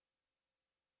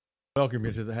Welcome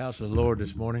you to the house of the Lord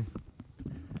this morning.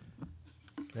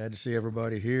 Glad to see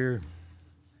everybody here.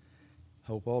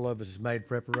 Hope all of us has made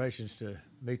preparations to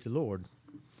meet the Lord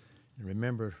and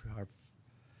remember our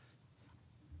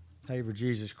Savior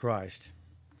Jesus Christ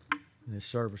in this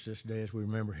service this day as we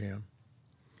remember Him.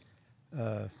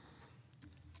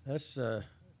 Has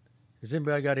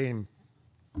anybody got any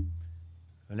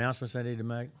announcements they need to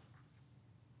make?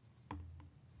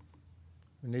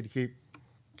 We need to keep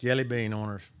Kelly Bean on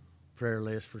our prayer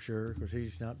list for sure, because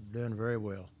he's not doing very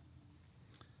well.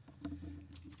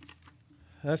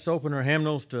 Let's open our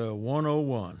hymnals to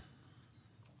 101.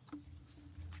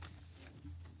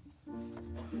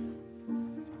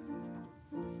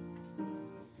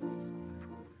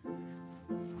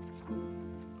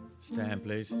 Stand,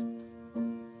 please.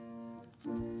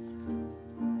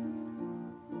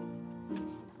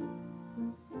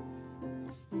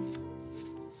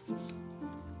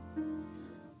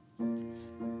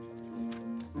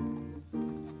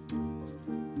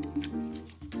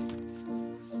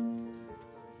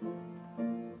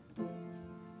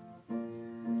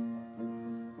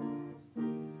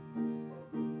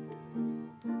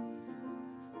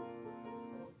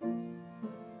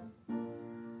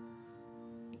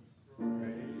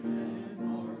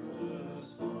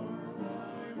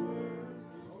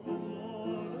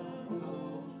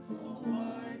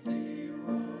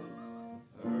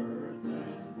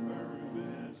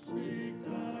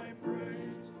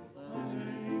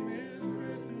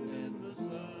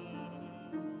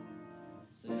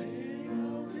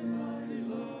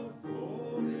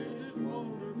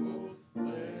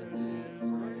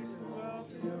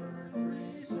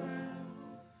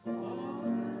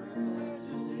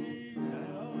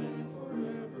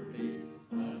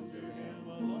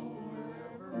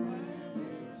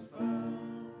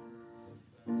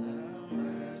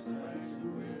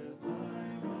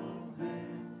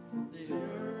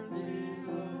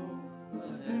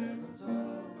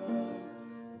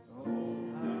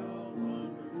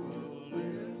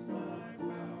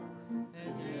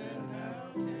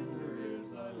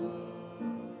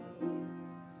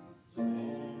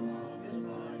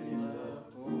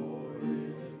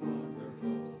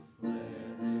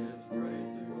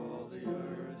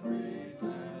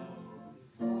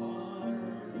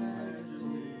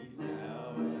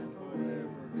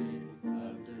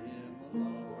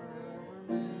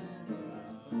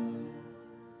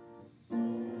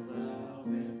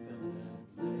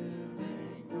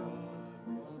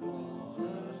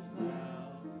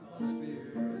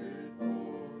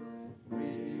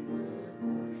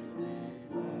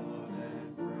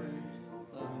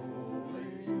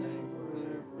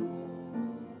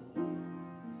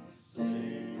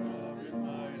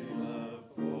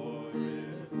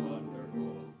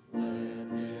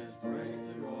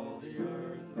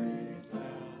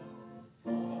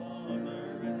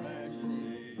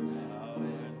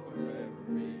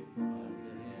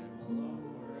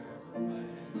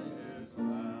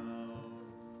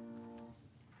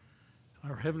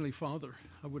 Our Heavenly Father,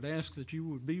 I would ask that you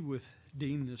would be with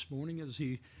Dean this morning as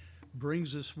he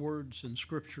brings us words and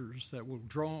scriptures that will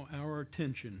draw our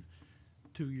attention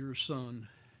to your Son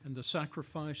and the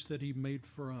sacrifice that he made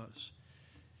for us.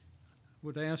 I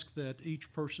would ask that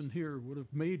each person here would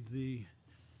have made the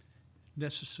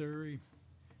necessary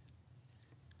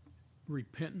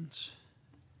repentance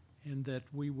and that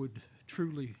we would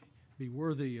truly be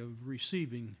worthy of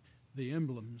receiving the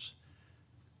emblems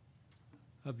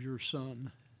of your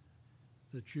Son,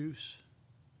 the juice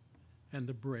and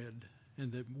the bread,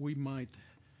 and that we might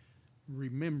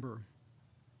remember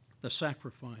the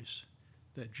sacrifice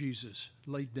that Jesus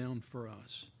laid down for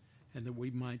us, and that we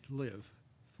might live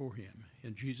for him.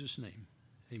 In Jesus' name,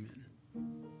 amen.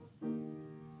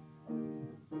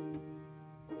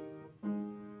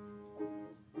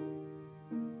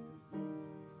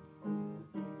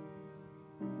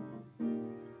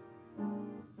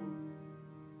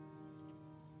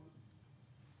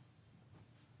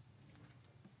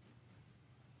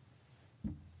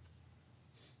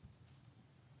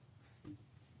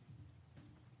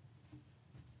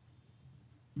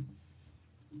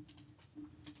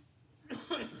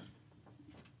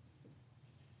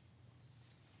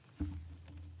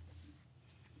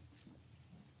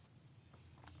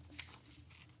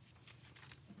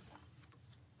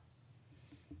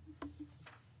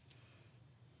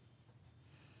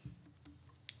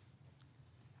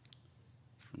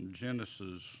 From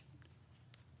Genesis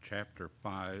chapter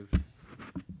 5,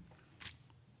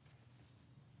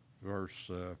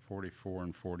 verse 44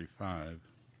 and 45.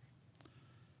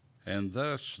 And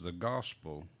thus the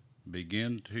gospel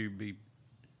began to be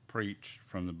preached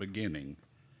from the beginning,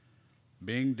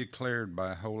 being declared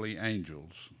by holy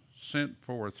angels, sent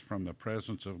forth from the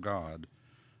presence of God,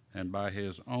 and by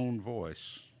his own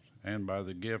voice, and by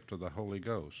the gift of the Holy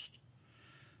Ghost.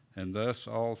 And thus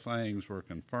all things were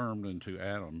confirmed unto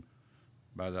Adam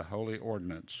by the holy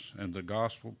ordinance, and the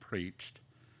gospel preached,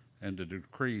 and the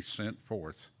decree sent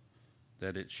forth,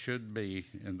 that it should be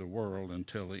in the world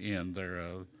until the end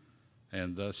thereof.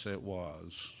 And thus it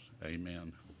was.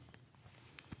 Amen.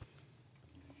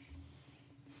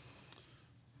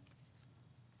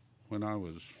 When I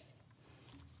was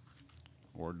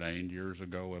ordained years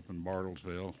ago up in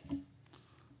Bartlesville,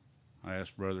 I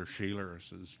asked Brother Sheeler, I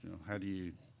says, how do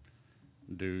you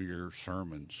do your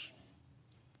sermons?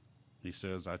 He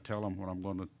says, I tell them what I'm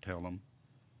going to tell them,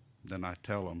 then I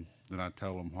tell them, then I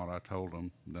tell them what I told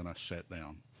them, then I sit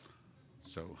down.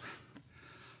 So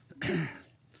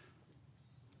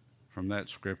from that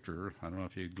scripture, I don't know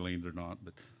if you gleaned or not,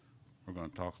 but we're going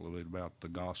to talk a little bit about the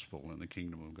gospel and the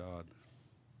kingdom of God.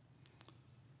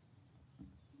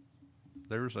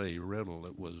 There's a riddle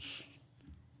that was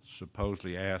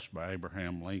supposedly asked by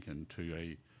Abraham Lincoln to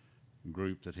a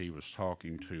group that he was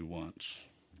talking to once.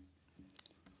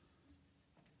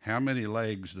 How many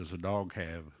legs does a dog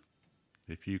have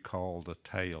if you call the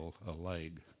tail a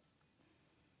leg?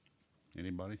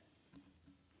 Anybody?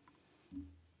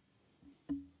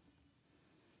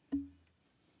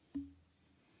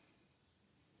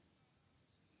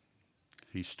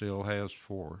 He still has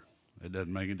 4. It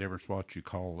doesn't make a difference what you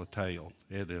call the tail.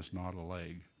 It is not a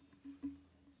leg.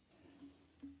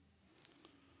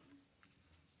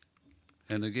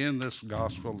 And again, this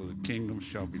gospel of the kingdom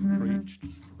shall be preached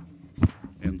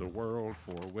in the world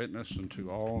for a witness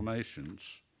unto all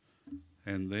nations,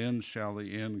 and then shall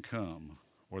the end come,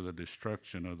 or the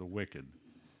destruction of the wicked.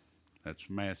 That's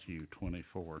Matthew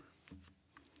 24,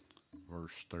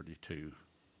 verse 32.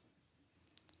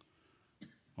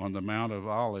 On the Mount of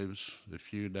Olives, a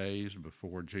few days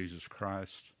before Jesus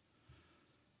Christ's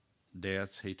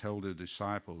death, he told his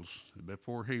disciples that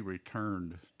before he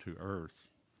returned to earth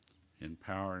in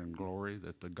power and glory,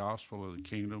 that the gospel of the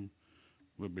kingdom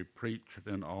would be preached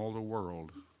in all the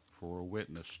world for a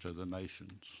witness to the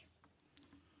nations.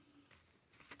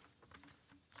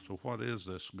 So what is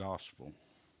this gospel?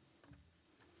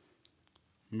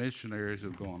 Missionaries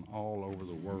have gone all over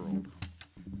the world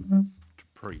to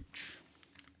preach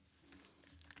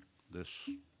this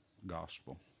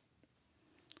gospel.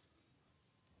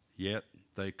 Yet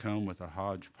they come with a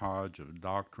hodgepodge of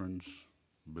doctrines,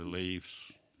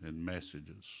 beliefs, and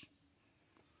messages.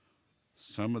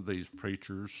 Some of these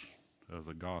preachers of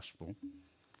the gospel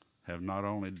have not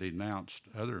only denounced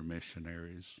other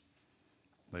missionaries,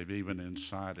 they've even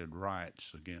incited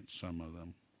riots against some of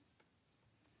them.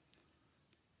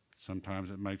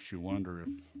 Sometimes it makes you wonder if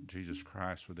Jesus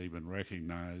Christ would even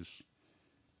recognize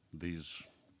these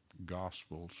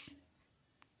gospels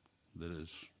that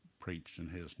is preached in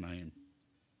his name.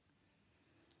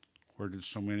 Where did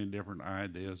so many different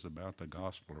ideas about the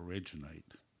gospel originate?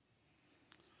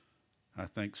 I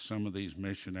think some of these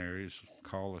missionaries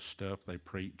call the stuff they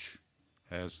preach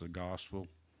as the gospel,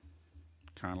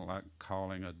 kind of like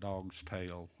calling a dog's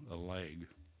tail a leg.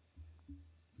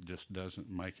 It just doesn't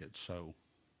make it so.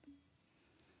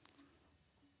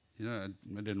 I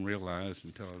didn't realize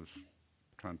until I was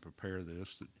trying to prepare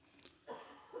this that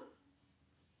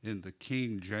in the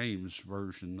King James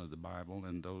Version of the Bible,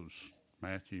 in those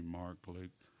Matthew, Mark,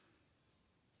 Luke,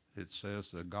 it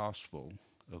says the gospel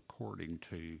according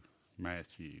to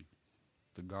Matthew,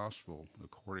 the gospel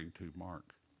according to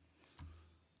Mark.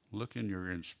 Look in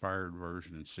your inspired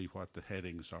version and see what the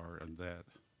headings are in that.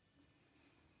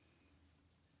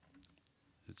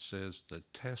 It says the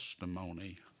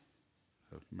testimony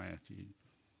of Matthew,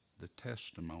 the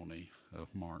testimony of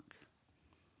Mark.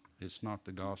 It's not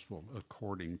the gospel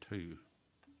according to.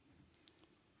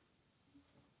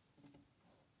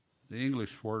 The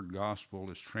English word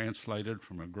gospel is translated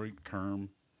from a Greek term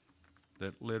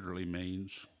that literally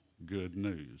means good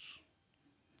news.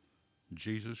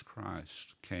 Jesus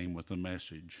Christ came with a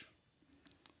message.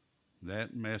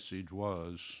 That message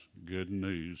was good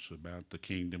news about the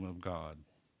kingdom of God.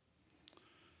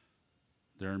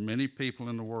 There are many people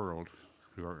in the world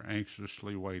who are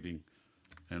anxiously waiting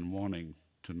and wanting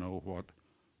to know what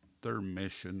their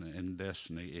mission and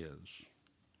destiny is.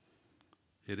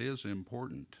 It is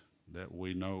important that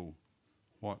we know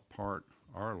what part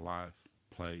our life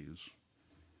plays.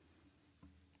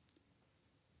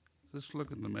 Let's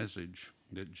look at the message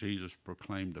that Jesus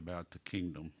proclaimed about the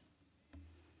kingdom.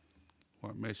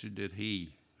 What message did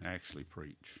he actually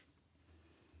preach?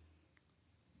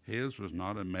 His was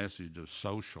not a message of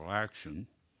social action,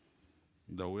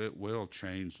 though it will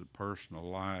change the personal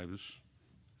lives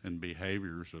and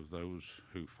behaviors of those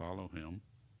who follow him.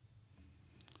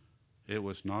 It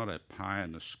was not a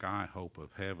pie-in-the-sky hope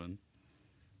of heaven,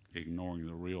 ignoring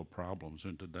the real problems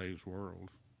in today's world.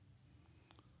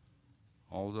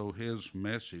 Although his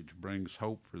message brings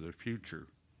hope for the future,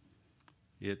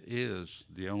 it is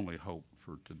the only hope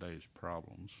for today's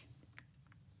problems.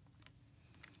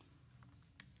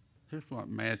 Here's what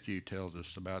Matthew tells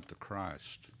us about the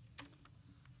Christ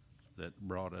that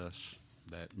brought us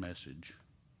that message.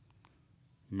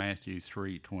 Matthew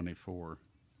 3:24.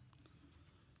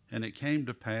 And it came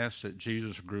to pass that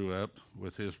Jesus grew up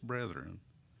with his brethren,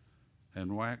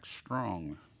 and waxed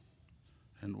strong,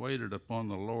 and waited upon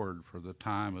the Lord for the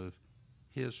time of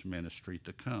his ministry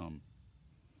to come.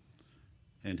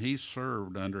 And he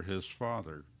served under his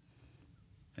Father,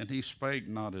 and he spake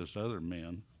not as other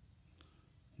men,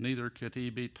 neither could he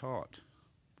be taught,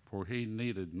 for he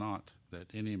needed not that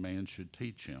any man should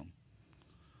teach him.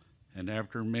 And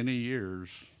after many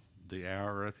years, the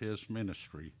hour of his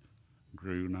ministry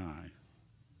grew nigh.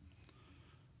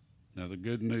 Now the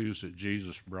good news that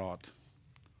Jesus brought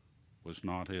was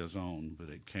not his own, but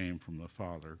it came from the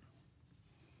Father.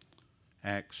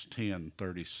 Acts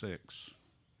 10:36.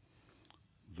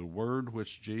 The word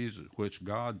which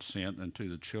God sent unto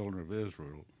the children of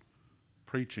Israel,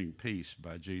 preaching peace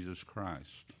by Jesus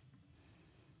Christ.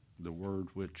 The word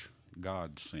which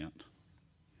God sent.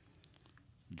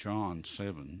 John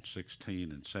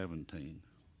 7:16 and 17.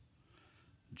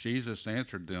 Jesus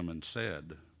answered them and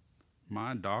said,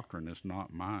 My doctrine is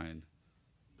not mine,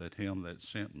 but him that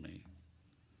sent me.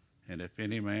 And if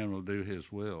any man will do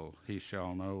his will, he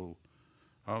shall know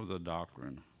of the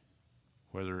doctrine,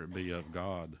 whether it be of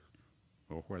God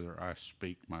or whether I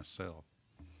speak myself.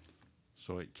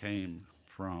 So it came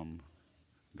from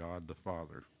God the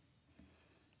Father.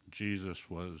 Jesus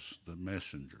was the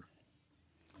messenger.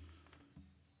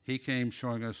 He came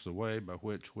showing us the way by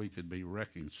which we could be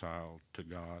reconciled to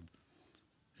God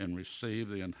and receive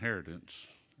the inheritance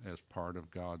as part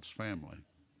of God's family.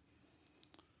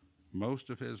 Most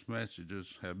of his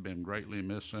messages have been greatly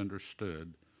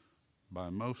misunderstood by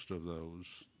most of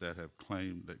those that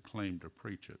claim to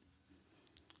preach it.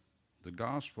 The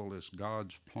gospel is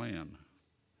God's plan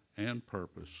and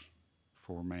purpose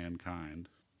for mankind.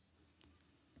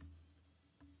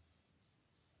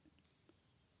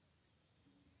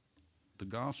 The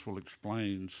gospel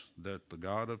explains that the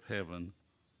God of heaven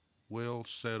will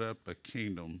set up a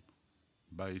kingdom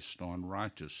based on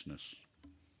righteousness.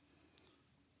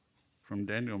 From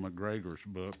Daniel McGregor's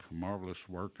book, A Marvelous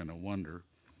Work and a Wonder,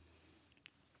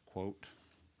 quote,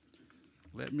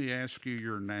 Let me ask you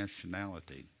your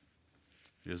nationality.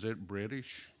 Is it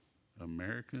British,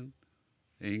 American,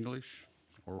 English,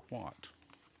 or what?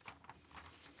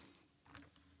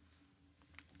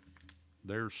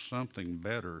 There's something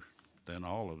better than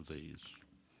all of these.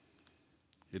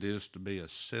 It is to be a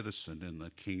citizen in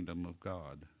the kingdom of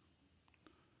God.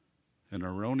 An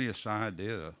erroneous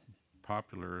idea,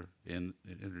 popular and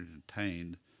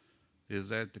entertained, is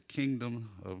that the kingdom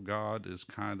of God is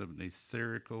kind of an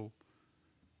etherical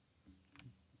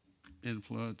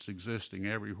influence existing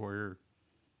everywhere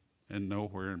and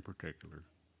nowhere in particular.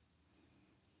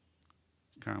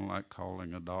 It's kind of like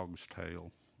calling a dog's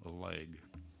tail a leg.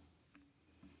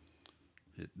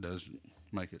 It doesn't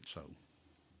make it so.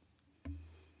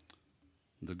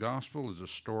 The gospel is a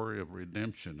story of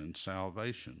redemption and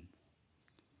salvation.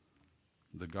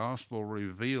 The gospel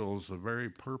reveals the very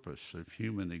purpose of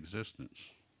human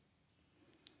existence.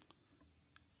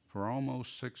 For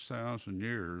almost 6,000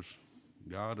 years,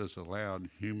 God has allowed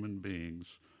human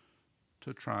beings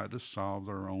to try to solve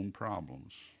their own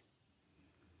problems.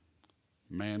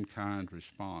 Mankind's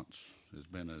response has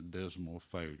been a dismal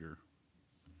failure.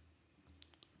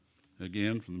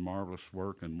 Again, from the Marvelous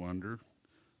Work and Wonder,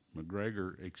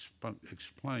 McGregor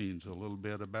explains a little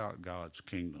bit about God's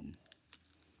kingdom.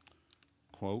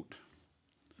 Quote,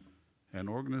 An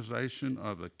organization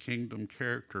of a kingdom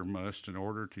character must, in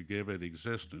order to give it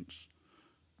existence,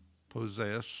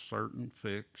 possess certain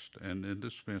fixed and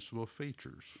indispensable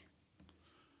features.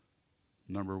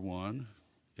 Number one,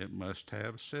 it must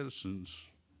have citizens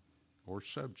or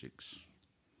subjects.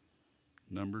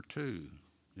 Number two,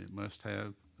 it must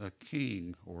have a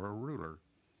king or a ruler.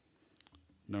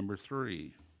 Number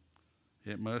three,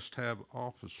 it must have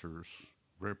officers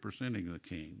representing the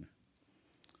king.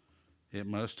 It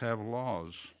must have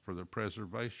laws for the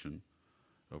preservation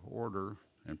of order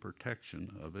and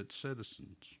protection of its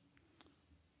citizens.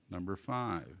 Number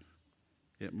five,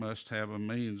 it must have a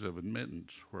means of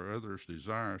admittance where others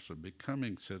desirous of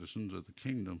becoming citizens of the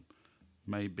kingdom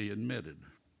may be admitted.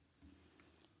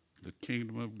 The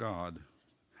kingdom of God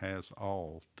has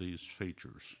all these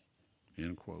features,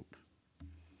 end quote.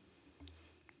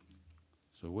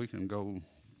 So we can go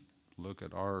look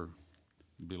at our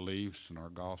beliefs and our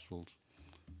gospels,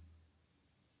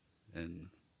 and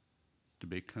to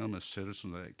become a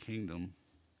citizen of that kingdom,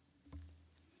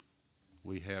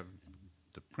 we have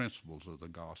the principles of the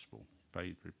gospel: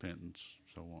 faith, repentance,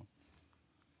 so on.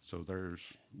 So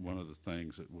there's one of the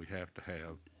things that we have to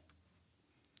have.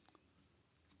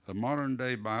 A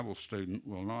modern-day Bible student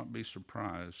will not be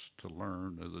surprised to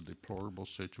learn of the deplorable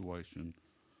situation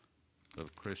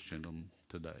of Christendom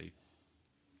today.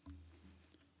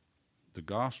 The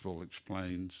gospel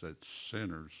explains that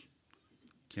sinners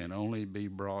can only be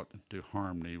brought to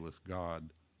harmony with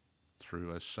God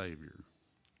through a Savior.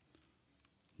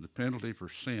 The penalty for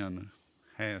sin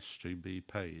has to be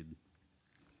paid.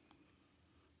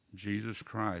 Jesus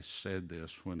Christ said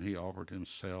this when he offered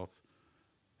himself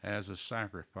as a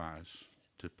sacrifice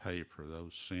to pay for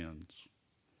those sins.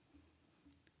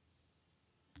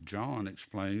 John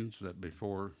explains that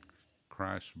before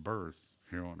Christ's birth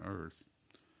here on earth,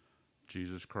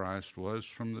 Jesus Christ was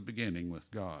from the beginning with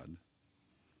God.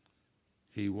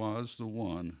 He was the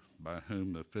one by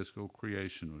whom the physical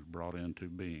creation was brought into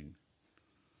being.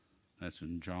 That's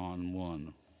in John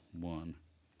 1:1.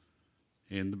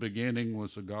 In the beginning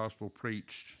was the gospel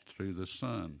preached through the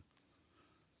Son,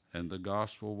 and the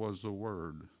gospel was the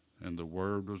Word, and the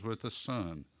Word was with the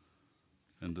Son,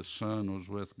 and the Son was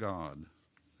with God,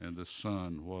 and the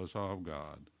Son was of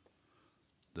God.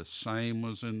 The same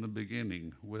was in the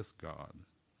beginning with God.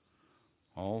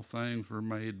 All things were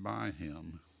made by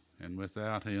him, and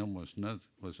without him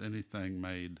was anything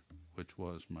made which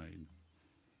was made.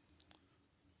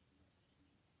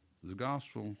 The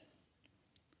gospel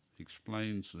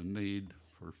explains the need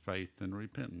for faith and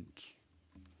repentance.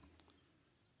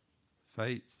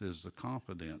 Faith is the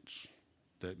confidence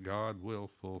that God will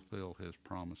fulfill his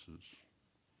promises.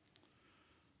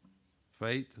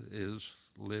 Faith is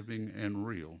living and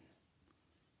real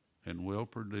and will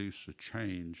produce a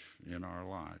change in our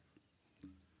life.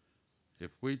 If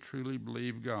we truly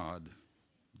believe God,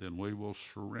 then we will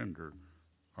surrender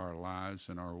our lives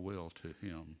and our will to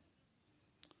him.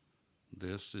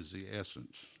 This is the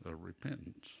essence of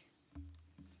repentance.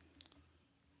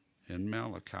 In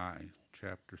Malachi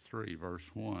chapter 3,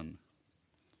 verse 1,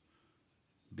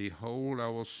 "Behold, I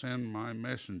will send my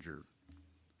messenger,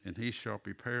 and he shall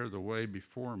prepare the way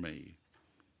before me.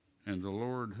 And the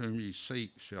Lord whom ye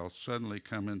seek shall suddenly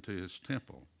come into his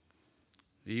temple,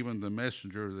 even the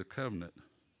messenger of the covenant,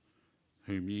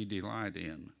 whom ye delight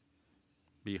in.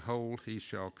 Behold, he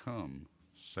shall come,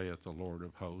 saith the Lord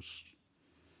of hosts."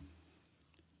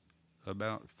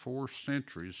 About 4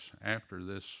 centuries after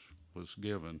this was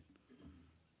given,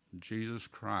 Jesus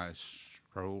Christ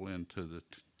strolled into the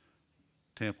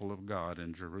temple of God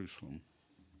in Jerusalem.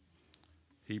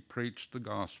 He preached the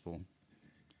gospel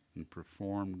and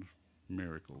performed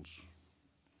miracles.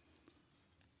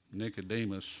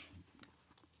 Nicodemus,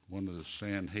 one of the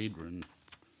Sanhedrin,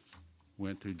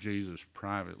 went to Jesus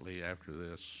privately after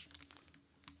this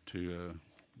to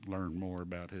learn more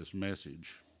about his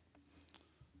message.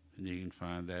 And you can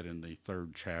find that in the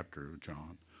 3rd chapter of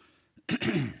John.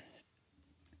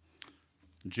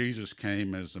 Jesus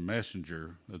came as the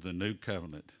messenger of the new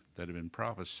covenant that had been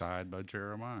prophesied by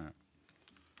Jeremiah.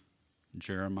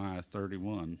 Jeremiah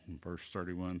 31, verse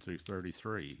 31 through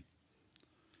 33.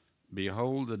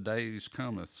 "Behold, the days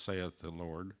cometh, saith the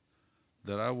Lord,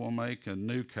 that I will make a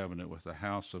new covenant with the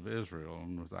house of Israel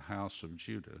and with the house of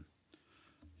Judah,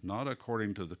 not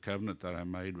according to the covenant that I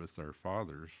made with their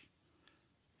fathers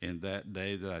in that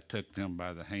day that I took them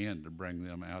by the hand to bring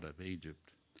them out of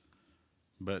Egypt,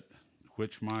 but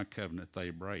which my covenant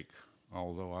they break,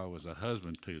 although I was a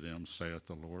husband to them, saith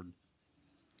the Lord.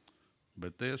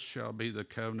 But this shall be the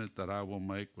covenant that I will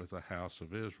make with the house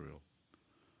of Israel.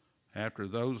 After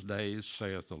those days,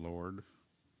 saith the Lord,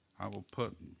 I will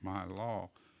put my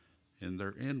law in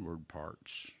their inward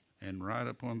parts, and write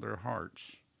upon their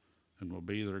hearts, and will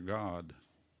be their God,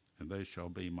 and they shall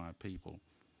be my people."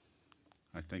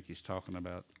 I think he's talking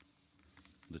about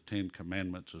the 10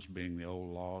 Commandments as being the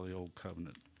old law, the old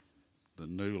covenant. The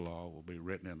new law will be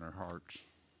written in their hearts.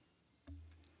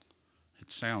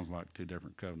 It sounds like 2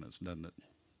 different covenants, doesn't it?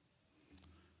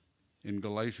 In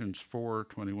Galatians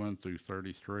 4:21 through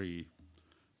 33,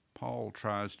 Paul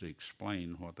tries to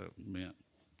explain what that meant.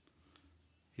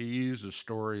 He used the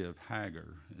story of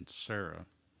Hagar and Sarah.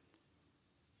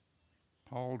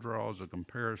 Paul draws a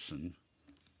comparison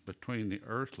between the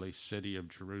earthly city of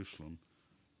Jerusalem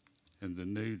and the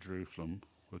new Jerusalem,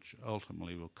 which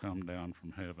ultimately will come down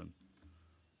from heaven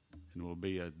and will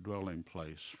be a dwelling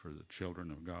place for the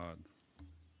children of God.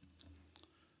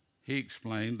 He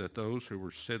explained that those who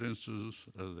were citizens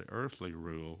of the earthly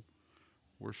rule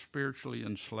were spiritually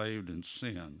enslaved in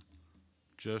sin,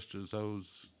 just as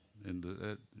those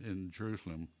in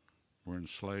Jerusalem were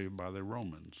enslaved by the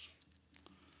Romans.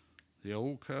 The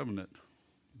Old Covenant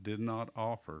did not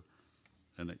offer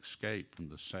an escape from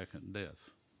the second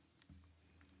death.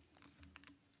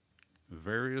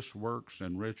 Various works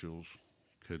and rituals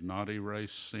could not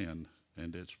erase sin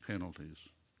and its penalties.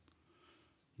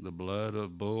 The blood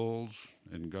of bulls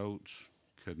and goats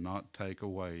could not take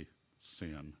away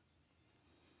sin.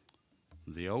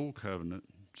 The Old Covenant,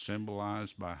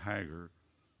 symbolized by Hagar,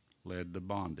 led to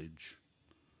bondage.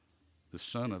 The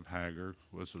son of Hagar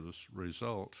was the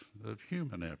result of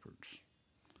human efforts.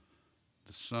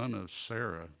 The son of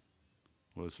Sarah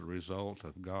was the result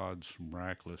of God's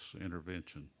miraculous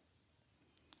intervention.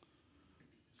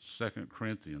 2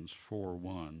 Corinthians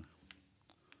 4:1.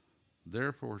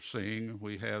 Therefore, seeing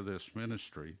we have this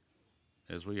ministry,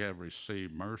 as we have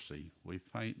received mercy, we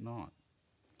faint not,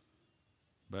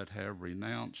 but have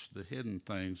renounced the hidden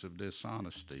things of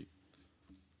dishonesty,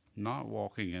 not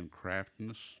walking in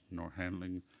craftiness, nor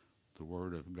handling the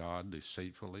word of God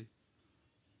deceitfully,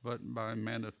 but by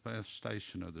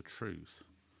manifestation of the truth,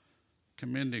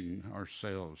 commending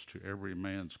ourselves to every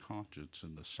man's conscience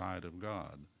in the sight of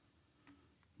God.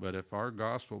 But if our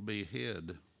gospel be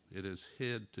hid, it is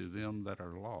hid to them that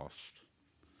are lost,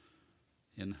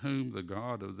 in whom the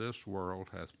God of this world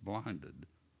hath blinded.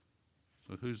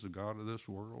 So who's the God of this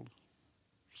world?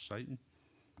 Satan?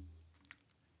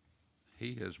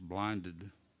 He has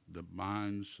blinded the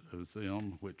minds of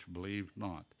them which believe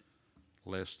not,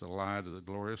 lest the light of the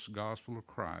glorious gospel of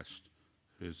Christ,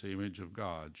 whose image of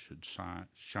God, should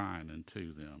shine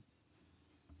into them.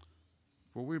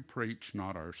 For we preach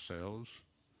not ourselves,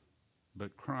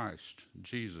 but Christ,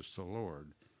 Jesus the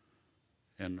Lord,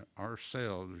 and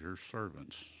ourselves your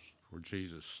servants, for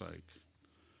Jesus' sake.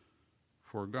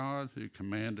 For God, who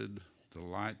commanded the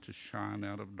light to shine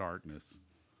out of darkness,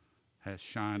 hath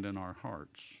shined in our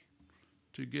hearts,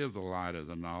 to give the light of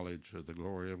the knowledge of the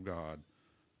glory of God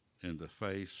in the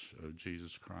face of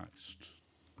Jesus Christ.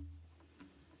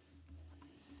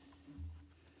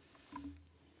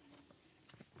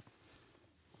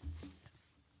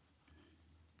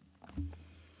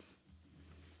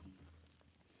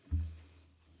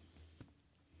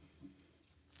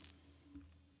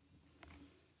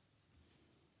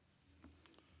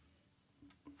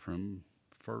 From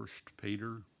 1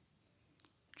 Peter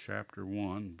chapter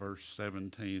 1, verse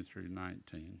 17 through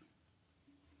 19.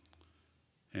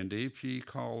 And if ye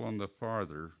call on the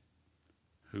Father,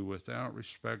 who without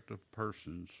respect of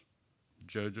persons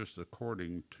judgeth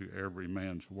according to every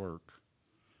man's work,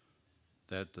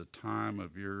 that the time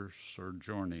of your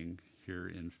sojourning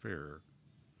herein fair.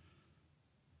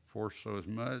 For so as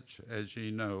much as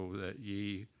ye know that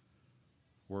ye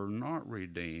were not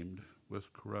redeemed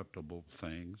with corruptible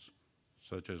things,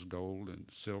 such as gold and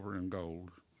silver and gold,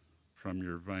 from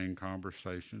your vain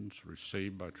conversations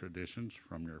received by traditions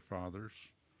from your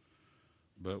fathers,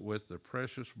 but with the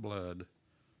precious blood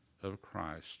of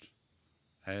Christ,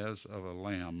 as of a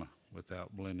lamb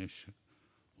without blemish,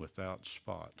 without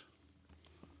spot.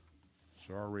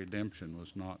 So our redemption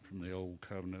was not from the old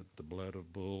covenant, the blood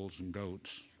of bulls and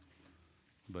goats,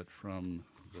 but from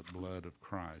the blood of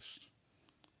Christ.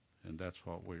 And that's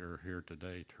what we are here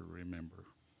today to remember.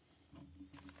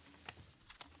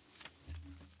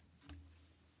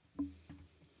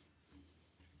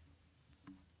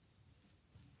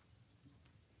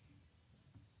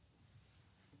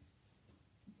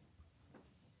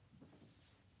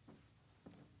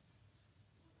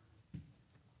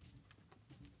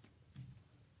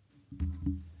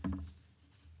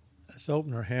 Let's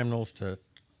open our hymnals to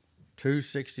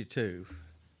 262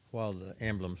 while the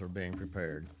emblems are being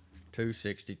prepared.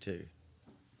 262.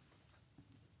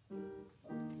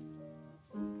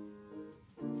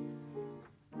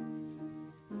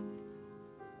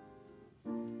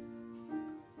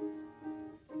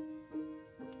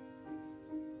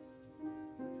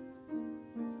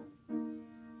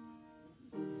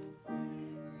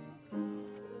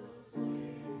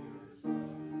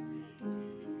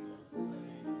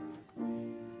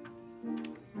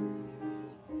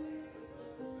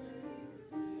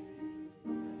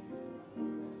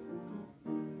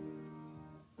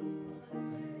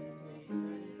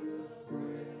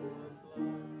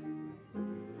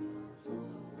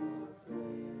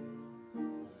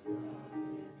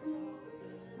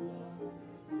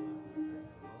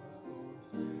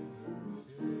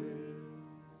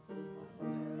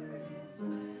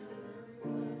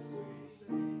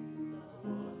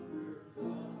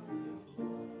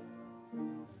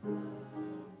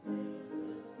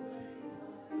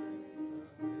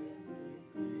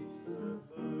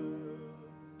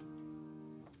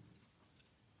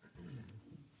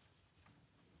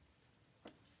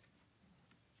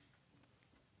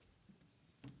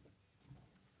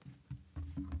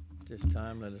 this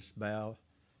time, let us bow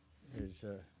as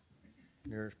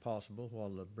near as possible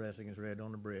while the blessing is read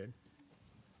on the bread.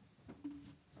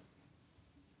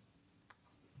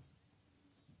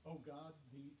 O God,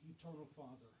 the eternal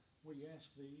Father, we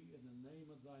ask thee in the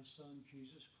name of thy Son,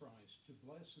 Jesus Christ, to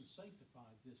bless and sanctify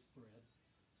this bread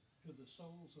to the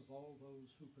souls of all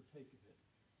those who partake of it,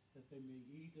 that they may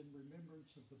eat in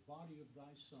remembrance of the body of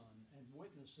thy Son, and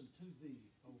witness unto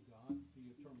thee, O God, the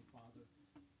eternal Father,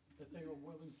 that they are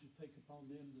willing to take upon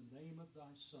them the name of thy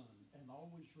Son, and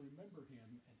always remember him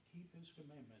and keep his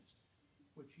commandments,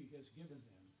 which he has given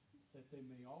them, that they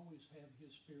may always have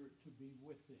his Spirit to be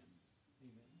with them.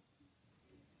 Amen.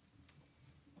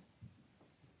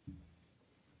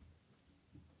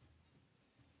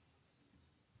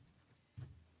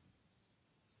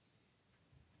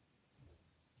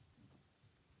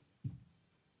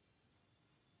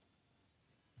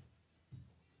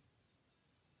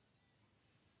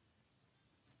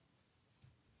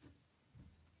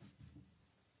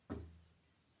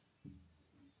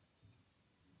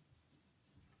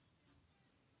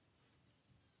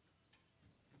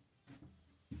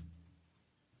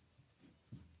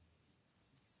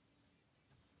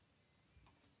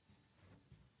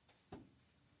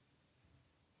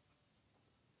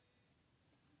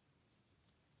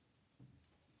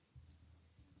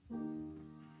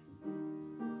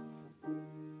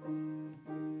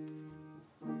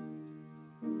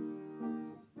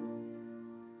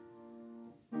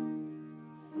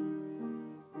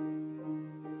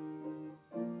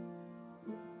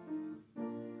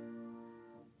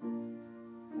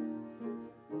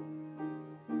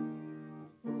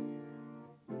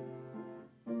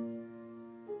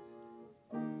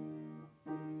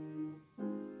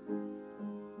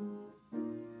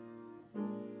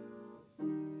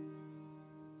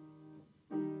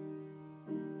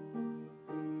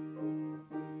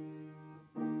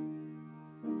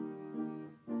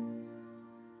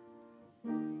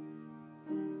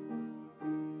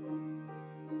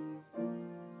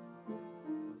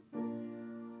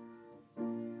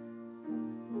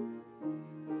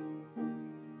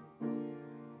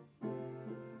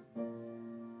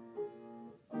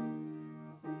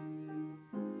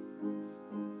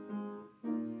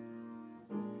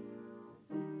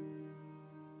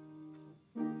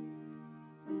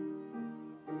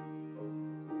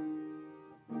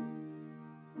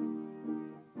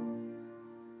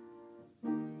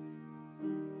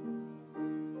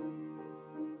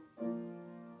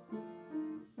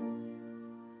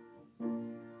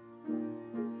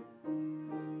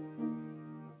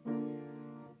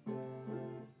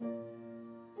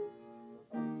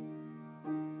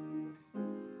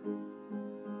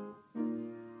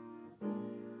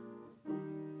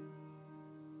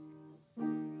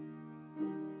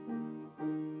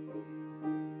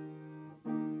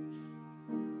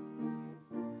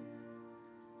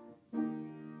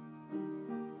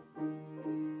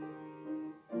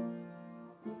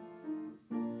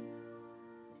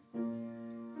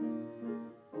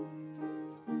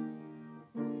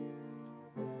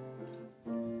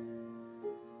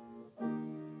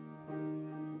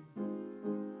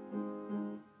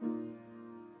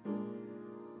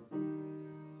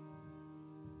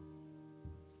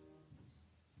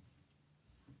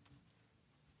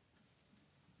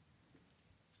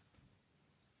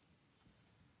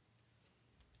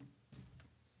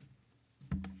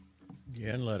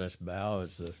 Again, let us bow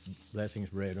as the blessing is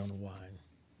read on the wine.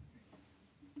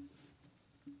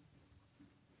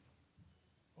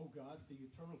 O God, the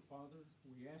eternal Father,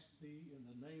 we ask thee in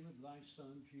the name of thy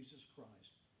Son, Jesus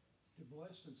Christ, to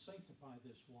bless and sanctify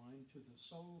this wine to the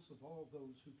souls of all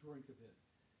those who drink of it,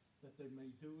 that they may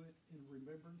do it in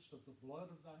remembrance of the blood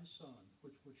of thy Son,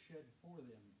 which was shed for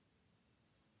them,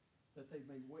 that they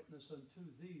may witness unto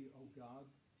thee, O God,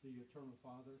 the eternal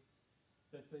Father,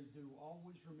 that they do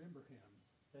always remember him,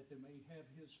 that they may have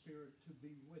his Spirit to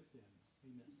be with them.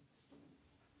 Amen.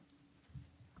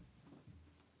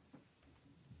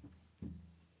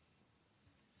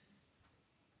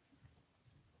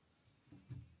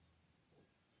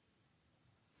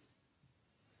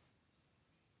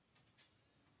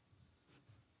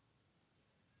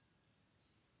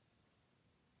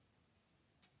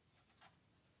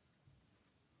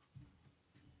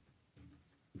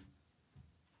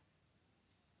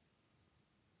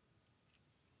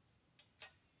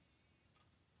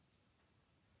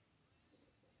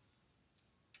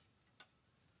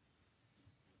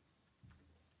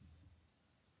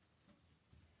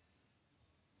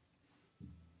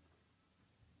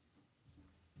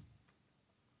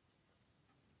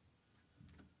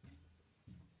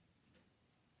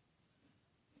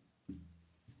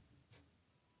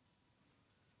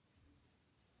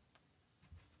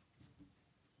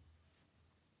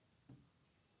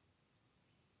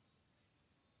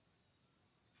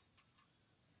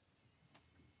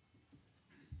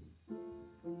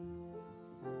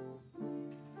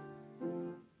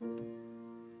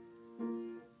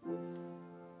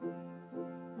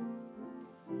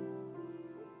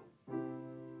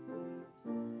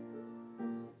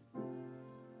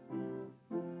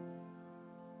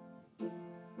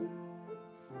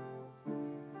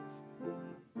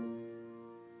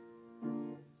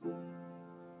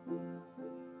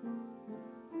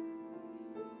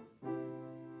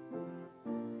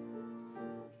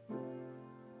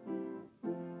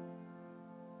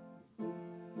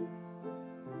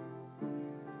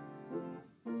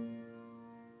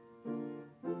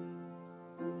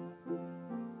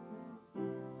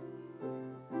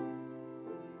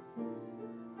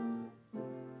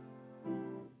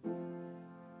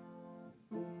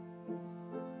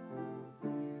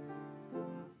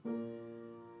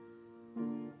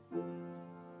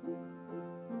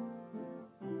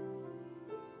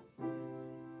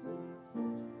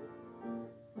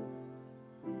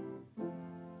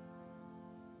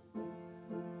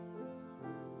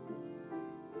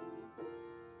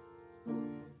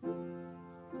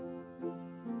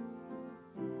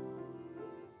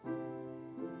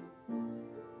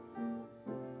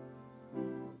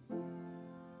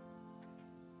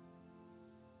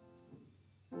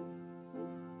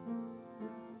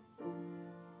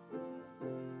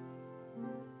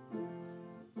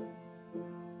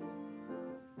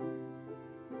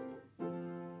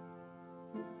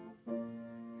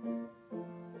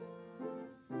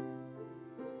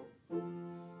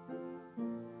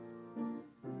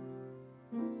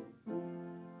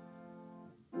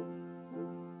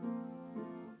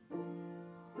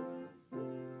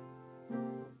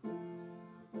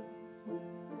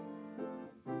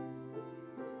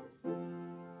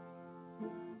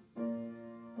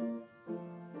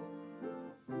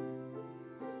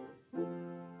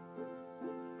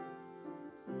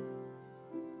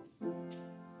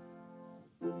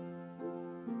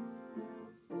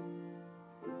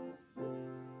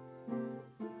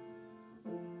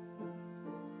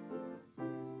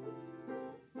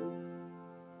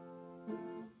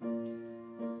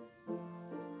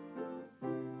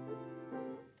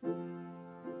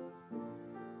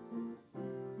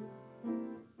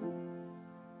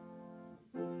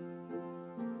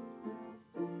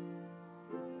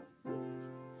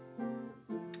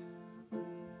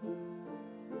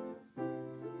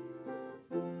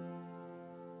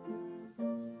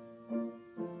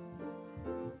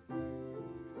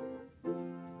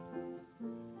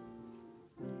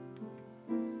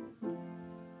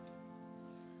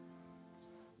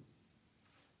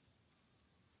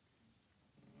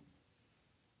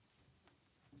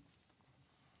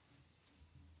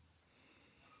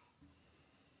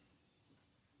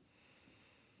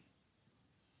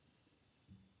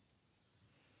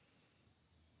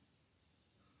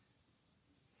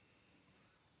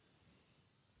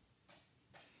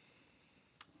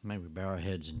 May we bow our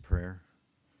heads in prayer.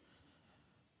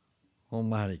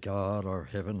 Almighty God, our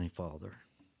Heavenly Father,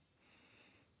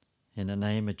 in the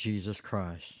name of Jesus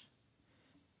Christ,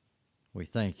 we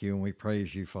thank you and we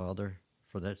praise you, Father,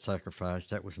 for that sacrifice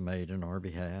that was made in our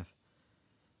behalf.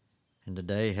 And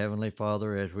today, Heavenly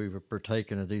Father, as we've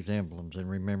partaken of these emblems in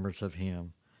remembrance of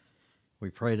him, we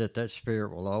pray that that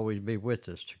Spirit will always be with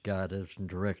us to guide us and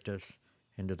direct us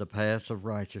into the paths of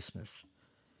righteousness.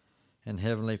 And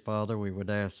Heavenly Father, we would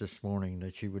ask this morning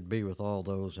that you would be with all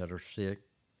those that are sick,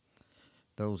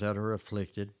 those that are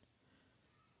afflicted,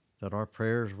 that our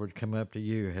prayers would come up to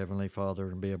you, Heavenly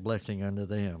Father, and be a blessing unto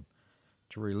them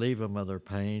to relieve them of their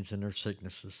pains and their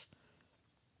sicknesses.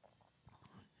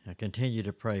 I continue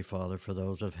to pray, Father, for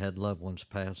those that have had loved ones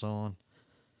pass on,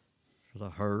 for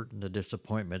the hurt and the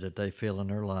disappointment that they feel in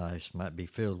their lives might be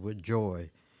filled with joy,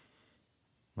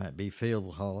 might be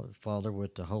filled, Father,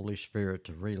 with the Holy Spirit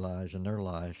to realize in their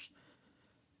lives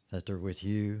that they're with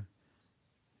you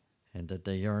and that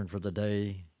they yearn for the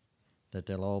day that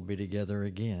they'll all be together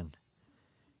again.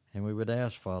 And we would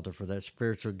ask, Father, for that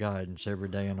spiritual guidance every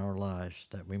day in our lives,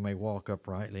 that we may walk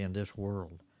uprightly in this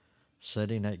world,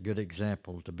 setting that good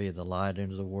example to be the light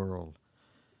into the world.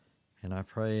 And I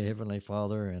pray, Heavenly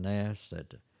Father, and ask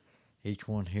that each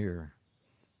one here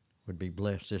would be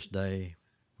blessed this day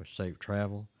with safe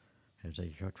travel as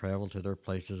they travel to their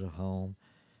places of home,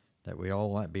 that we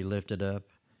all might be lifted up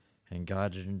and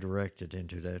guided and directed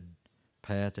into that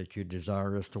path that you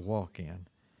desire us to walk in.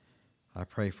 I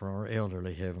pray for our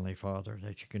elderly, Heavenly Father,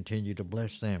 that you continue to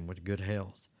bless them with good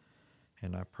health.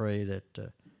 And I pray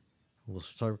that we'll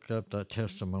soak up the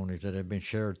testimonies that have been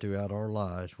shared throughout our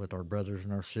lives with our brothers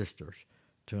and our sisters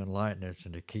to enlighten us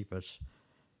and to keep us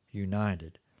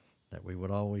united, that we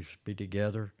would always be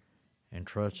together and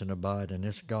trust and abide in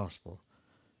this gospel.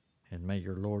 And may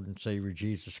your Lord and Savior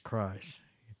Jesus Christ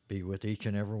be with each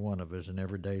and every one of us in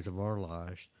every days of our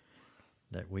lives,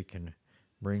 that we can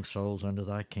bring souls unto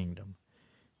thy kingdom.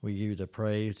 We give you the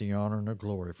praise, the honor, and the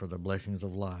glory for the blessings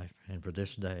of life and for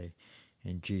this day.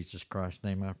 In Jesus Christ's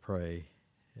name I pray.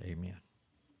 Amen.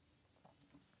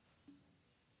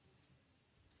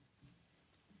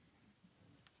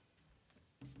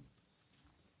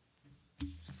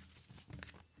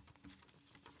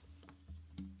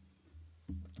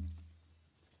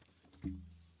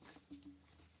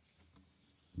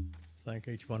 Thank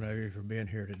each one of you for being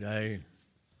here today.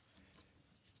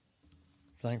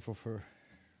 Thankful for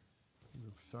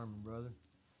your sermon, brother.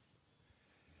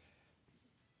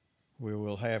 We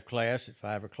will have class at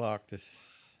 5 o'clock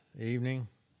this evening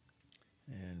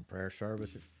and prayer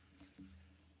service at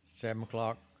 7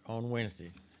 o'clock on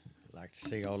Wednesday. I'd like to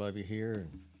see all of you here,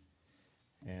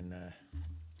 and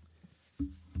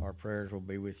our prayers will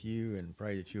be with you, and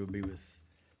pray that you will be with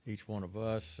each one of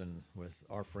us and with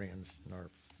our friends and our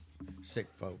sick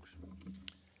folks.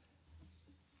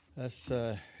 Let's,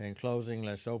 in closing,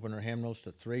 let's open our hymnals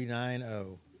to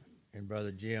 390, and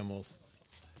Brother Jim will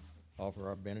offer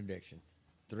our benediction.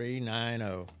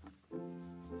 390.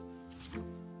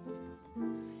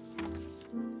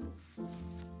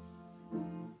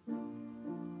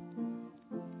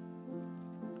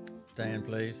 Stand,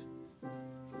 please.